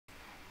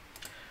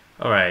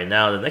Alright,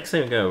 now the next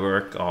thing we're going to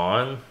work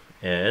on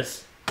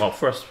is, well,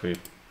 first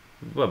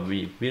what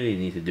we really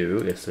need to do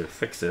is to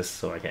fix this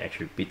so I can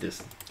actually beat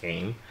this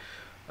game.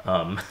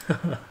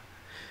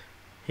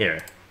 Here.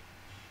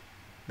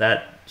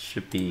 That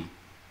should be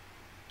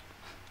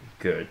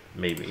good,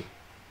 maybe.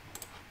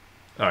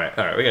 Alright,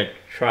 we're going to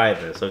try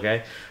this,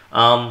 okay?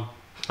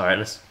 Alright,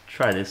 let's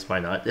try this, why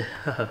not?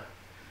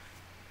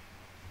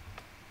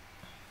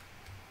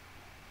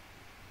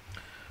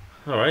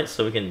 Alright,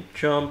 so we can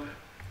jump.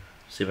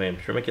 See if I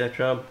can make that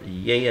jump.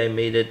 Yay, I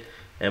made it.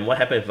 And what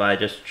happened if I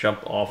just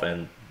jump off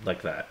and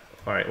like that?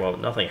 Alright, well,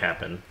 nothing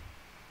happened.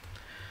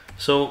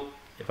 So,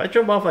 if I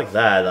jump off like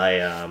that,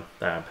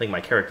 I think my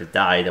character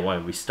died. I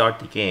want to restart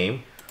the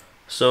game.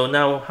 So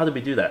now, how do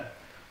we do that?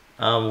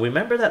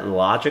 Remember that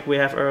logic we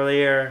have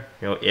earlier?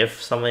 You know,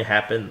 if something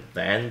happened,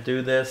 then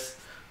do this.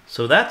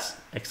 So that's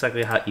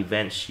exactly how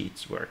event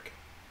sheets work.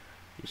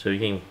 So you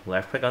can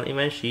left click on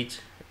event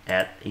sheet,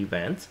 add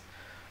event.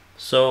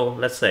 So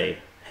let's say,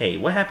 hey,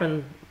 what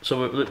happened?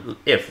 So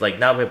if, like,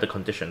 now we have the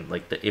condition,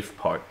 like the if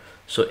part.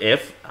 So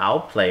if our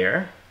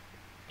player,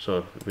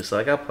 so we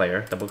select our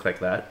player, double click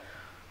that.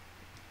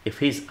 If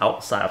he's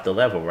outside of the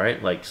level,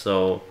 right? Like,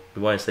 so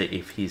we want to say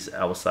if he's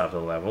outside of the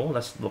level.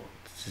 Let's look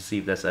to see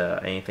if there's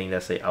anything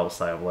that's say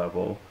outside of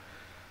level.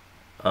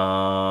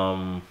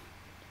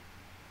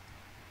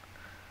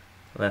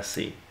 Let's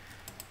see.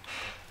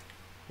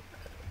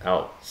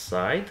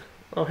 Outside.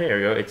 Oh, here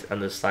we go. It's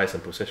under size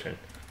and position.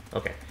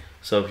 Okay.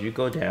 So if you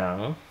go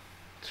down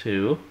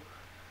to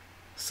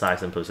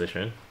size and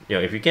position, you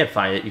know, if you can't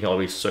find it, you can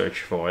always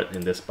search for it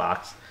in this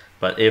box.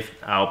 But if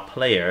our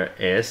player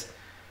is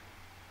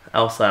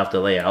outside of the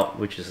layout,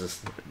 which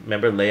is,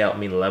 remember, layout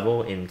mean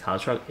level in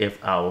construct.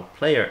 If our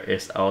player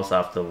is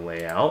outside of the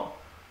layout,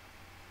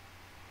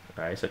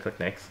 alright, so click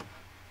next,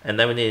 and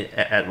then we need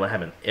to add what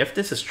happened if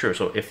this is true.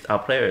 So if our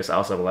player is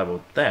outside of the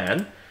level,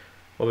 then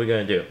what we're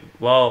going to do?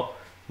 Well,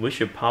 we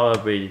should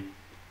probably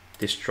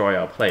destroy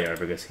our player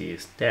because he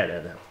is dead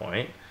at that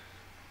point.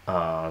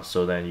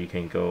 So then you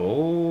can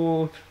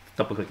go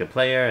double click the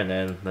player, and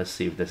then let's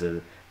see if there's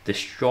a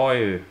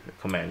destroy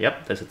command.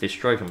 Yep, there's a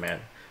destroy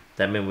command.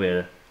 That means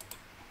we're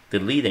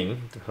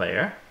deleting the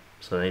player,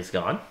 so then he's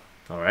gone.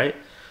 All right,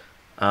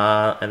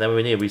 and then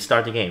we need to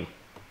restart the game.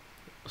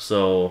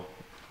 So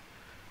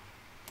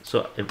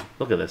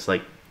look at this,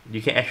 like,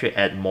 you can actually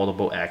add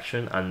multiple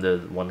action under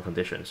one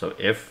condition. So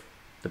if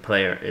the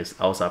player is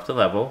outside of the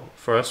level,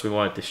 first we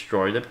want to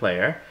destroy the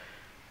player,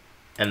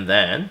 and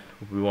then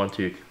we want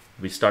to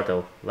restart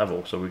the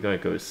level. So we're going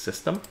to go to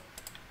system,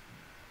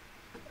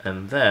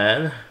 and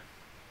then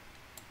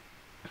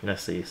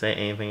let's see, say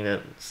anything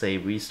that say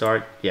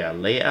restart. Yeah,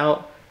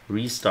 layout,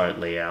 restart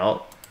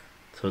layout.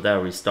 So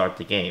that'll restart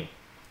the game.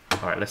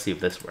 All right, let's see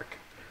if this works.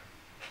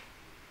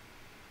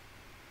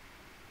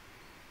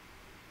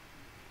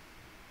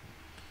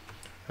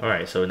 All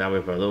right, so now we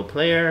have our little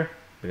player.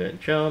 We're gonna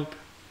jump,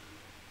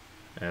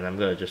 and I'm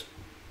gonna just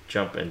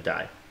jump and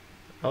die.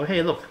 Oh,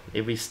 hey, look,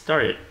 it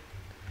restarted.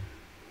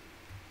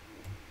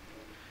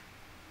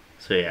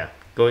 So yeah,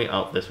 going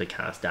out this way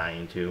kind of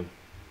dying too.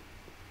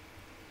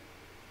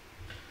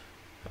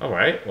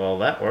 Alright, well,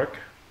 that worked.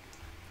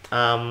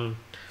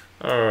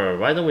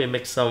 Why don't we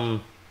make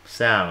some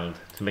sound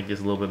to make this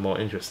a little bit more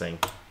interesting?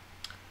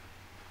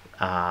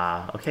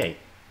 Okay,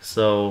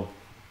 so,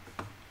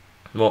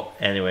 well,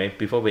 anyway,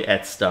 before we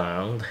add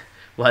sound,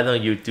 why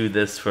don't you do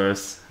this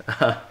first?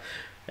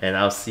 And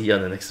I'll see you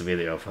on the next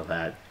video for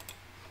that.